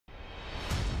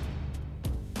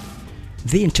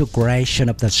The integration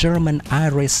of the German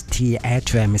IRIS-T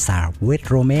air-to-air missile with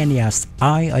Romania's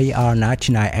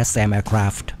IAR-99SM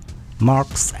aircraft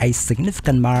marks a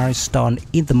significant milestone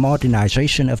in the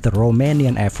modernization of the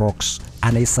Romanian Air Force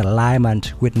and its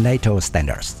alignment with NATO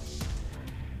standards.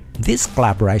 This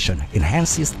collaboration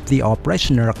enhances the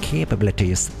operational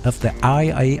capabilities of the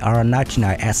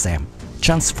IAR-99SM,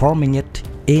 transforming it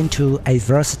into a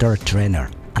versatile trainer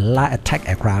and light attack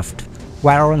aircraft,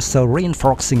 while also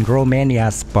reinforcing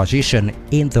Romania's position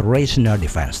in the regional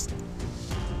defense.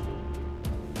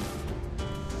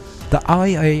 The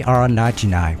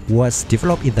IAR-99 was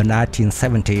developed in the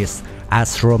 1970s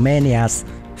as Romania's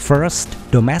first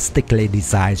domestically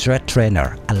designed jet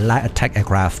trainer and light attack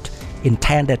aircraft,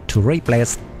 intended to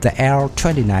replace the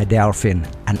L-29 Delphin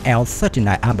and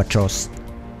L-39 Albatros.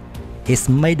 Its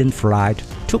maiden flight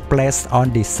took place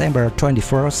on December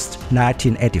 21,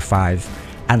 1985,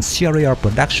 and serial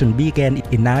production began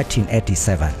in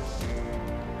 1987.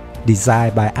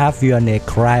 Designed by Avione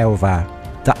Craiova,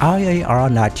 the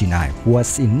IAR-99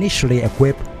 was initially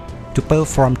equipped to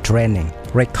perform training,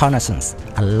 reconnaissance,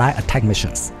 and light attack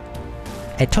missions.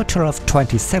 A total of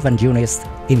 27 units,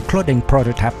 including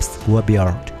prototypes, were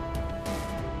built.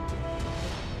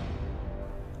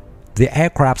 The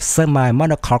aircraft's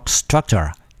semi-monocoque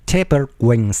structure, tapered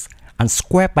wings, and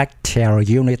square-back tail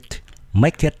unit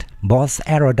make it both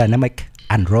aerodynamic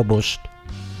and robust.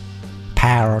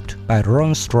 Powered by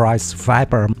Rolls-Royce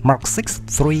Viper Mark 6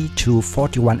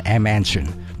 3-41M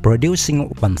engine, producing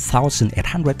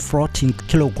 1,814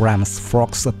 kilograms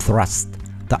force of thrust,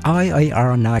 the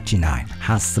IAR-99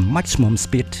 has a maximum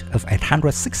speed of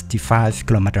 865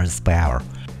 km per hour,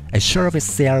 a service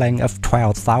ceiling of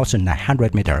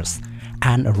 12,900 meters,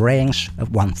 and a range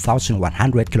of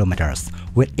 1,100 km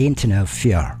with internal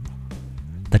fuel.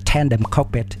 The tandem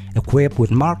cockpit, equipped with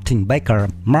Martin Baker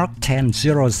Mark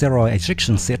 1000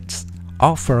 ejection seats,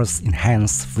 offers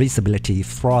enhanced visibility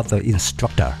for the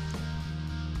instructor.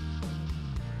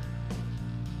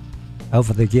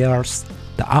 Over the years,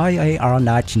 the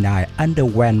IAR-99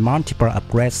 underwent multiple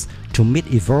upgrades to meet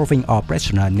evolving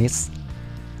operational needs.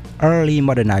 Early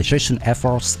modernization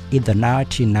efforts in the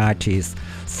 1990s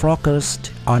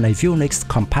focused on avionics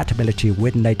compatibility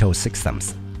with NATO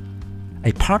systems.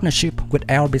 A partnership with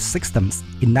Elbit Systems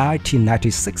in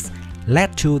 1996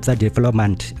 led to the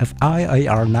development of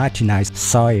IAR-99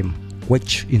 SOIM,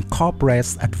 which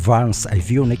incorporates advanced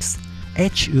avionics,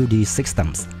 HUD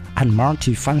systems, and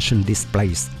multifunction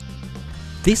displays.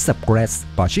 These upgrades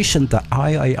position the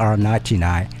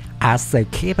IAR-99 as a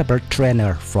capable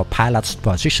trainer for pilots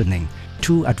positioning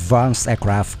to advanced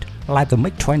aircraft like the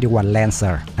MiG-21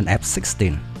 Lancer and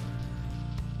F-16.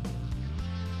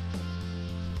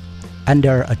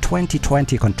 Under a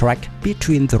 2020 contract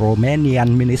between the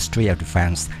Romanian Ministry of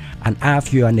Defense and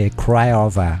Avione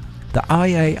Craiova, the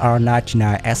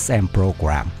IAR-99SM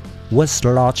program was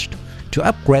launched to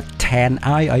upgrade 10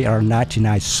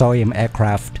 IAR-99 SOIM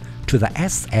aircraft to the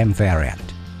SM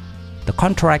variant. The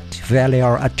contract,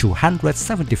 valued at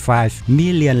 275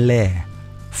 million lei,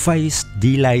 faced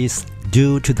delays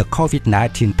due to the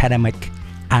COVID-19 pandemic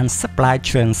and supply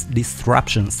chain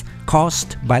disruptions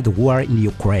caused by the war in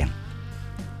Ukraine.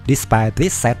 Despite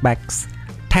these setbacks,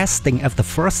 testing of the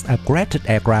first upgraded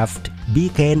aircraft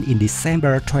began in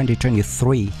December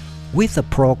 2023, with the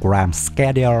program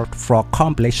scheduled for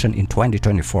completion in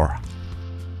 2024.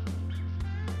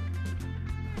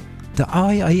 The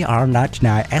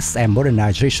IAR-99SM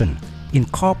modernization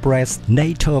incorporates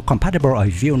NATO-compatible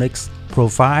avionics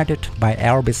provided by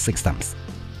Elbit Systems.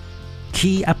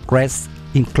 Key upgrades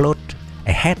include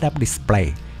a head-up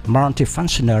display,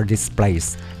 multifunctional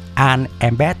displays, and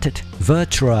embedded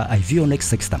virtual avionics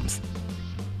systems.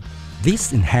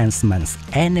 These enhancements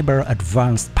enable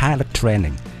advanced pilot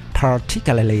training,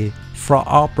 particularly for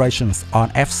operations on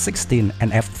F-16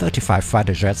 and F-35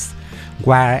 fighter jets,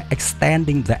 while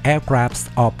extending the aircraft's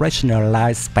operational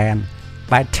lifespan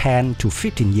by 10 to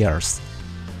 15 years.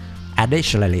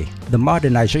 Additionally, the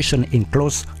modernization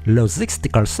includes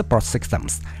logistical support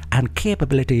systems and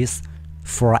capabilities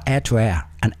for air-to-air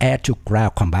and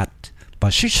air-to-ground combat,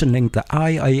 positioning the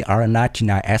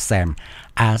IAR-99SM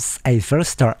as a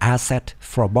versatile asset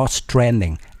for both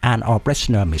training and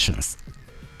operational missions.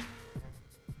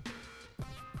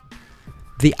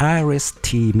 The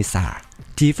IRIS-T missile,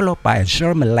 developed by a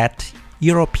German-led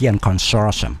European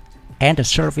consortium, entered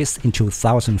service in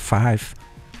 2005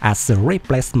 as a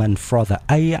replacement for the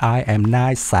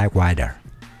AIM-9 Sidewinder.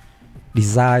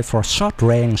 Designed for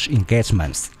short-range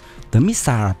engagements, the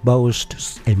missile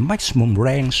boasts a maximum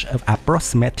range of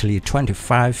approximately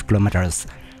 25 km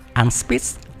and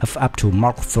speeds of up to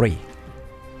Mach 3.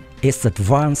 Its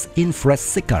advanced infrared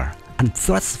seeker and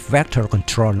thrust vector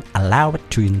control allow it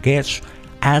to engage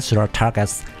agile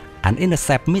targets and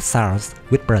intercept missiles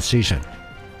with precision.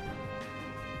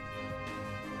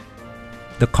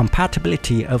 The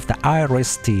compatibility of the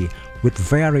IAR-99SM with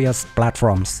various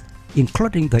platforms,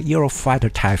 including the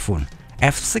Eurofighter Typhoon,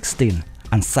 F-16,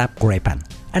 and SAP Gripen,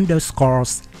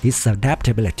 underscores its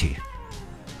adaptability.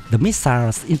 The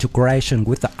missile's integration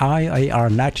with the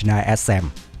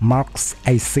IAR-99SM marks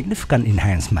a significant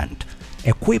enhancement,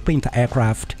 equipping the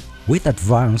aircraft with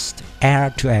advanced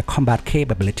air-to-air combat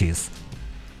capabilities.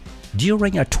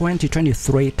 During a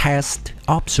 2023 test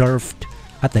observed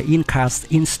at the INCAS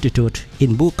Institute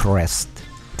in Bucharest,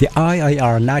 the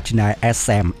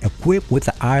IAR-99SM equipped with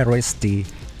the IAR-99SM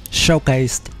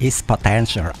showcased its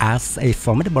potential as a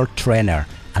formidable trainer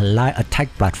and light attack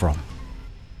platform.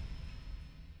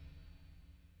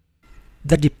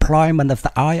 The deployment of the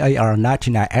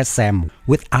IAR-99SM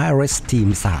with IAR-99SM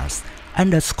missiles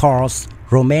underscores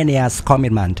Romania's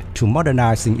commitment to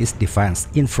modernizing its defense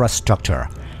infrastructure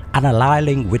and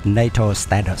aligning with NATO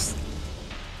standards.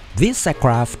 These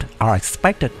aircraft are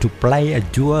expected to play a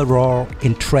dual role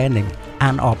in training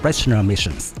and operational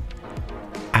missions.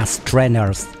 As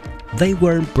trainers, they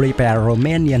will prepare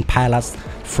Romanian pilots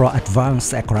for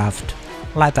advanced aircraft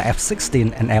like the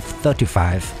F-16 and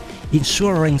F-35,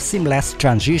 ensuring seamless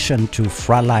transition to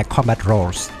frontline combat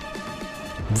roles.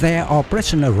 Their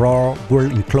operational role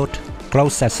will include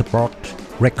close air support,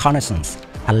 reconnaissance,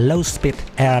 and low-speed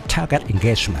air target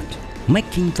engagement,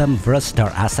 making them versatile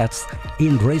assets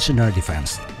in regional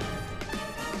defense.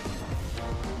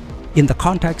 In the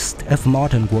context of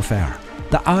modern warfare,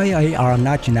 the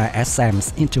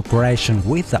IAR-99SM's integration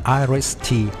with the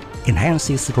IAR-99SM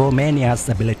enhances Romania's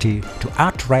ability to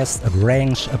address a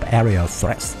range of aerial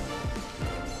threats.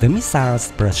 The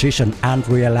missile's precision and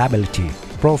reliability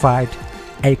provide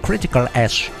a critical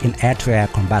edge in air-to-air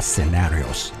combat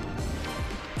scenarios.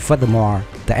 Furthermore,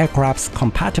 the aircraft's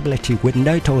compatibility with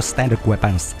NATO standard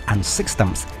weapons and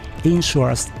systems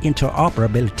ensures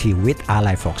interoperability with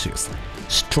allied forces,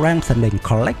 strengthening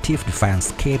collective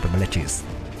defense capabilities.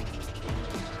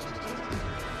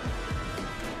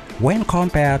 When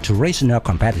compared to regional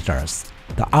competitors,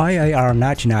 the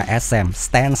IAR-99SM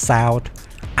stands out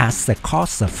as a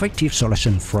cost-effective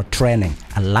solution for training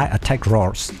and light attack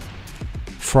roles.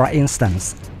 For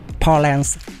instance,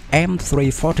 Poland's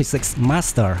M346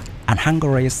 Master and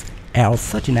Hungary's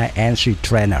L39NG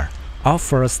trainer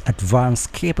offers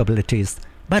advanced capabilities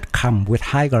but come with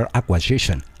higher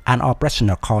acquisition and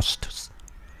operational costs.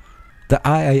 The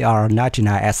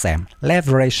IAR-99SM,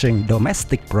 leveraging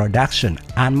domestic production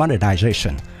and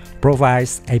modernization,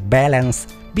 provides a balance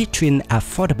between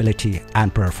affordability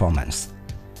and performance.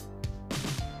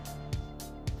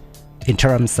 In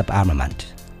terms of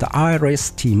armament, the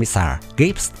IAR-99SM missile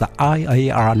gives the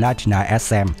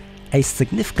IAR-99SM a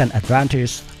significant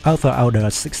advantage over other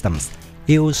systems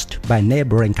used by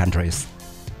neighboring countries.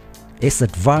 Its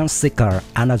advanced seeker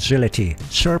and agility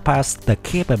surpass the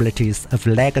capabilities of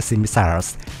legacy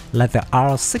missiles like the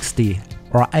R-60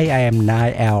 or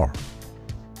AIM-9L.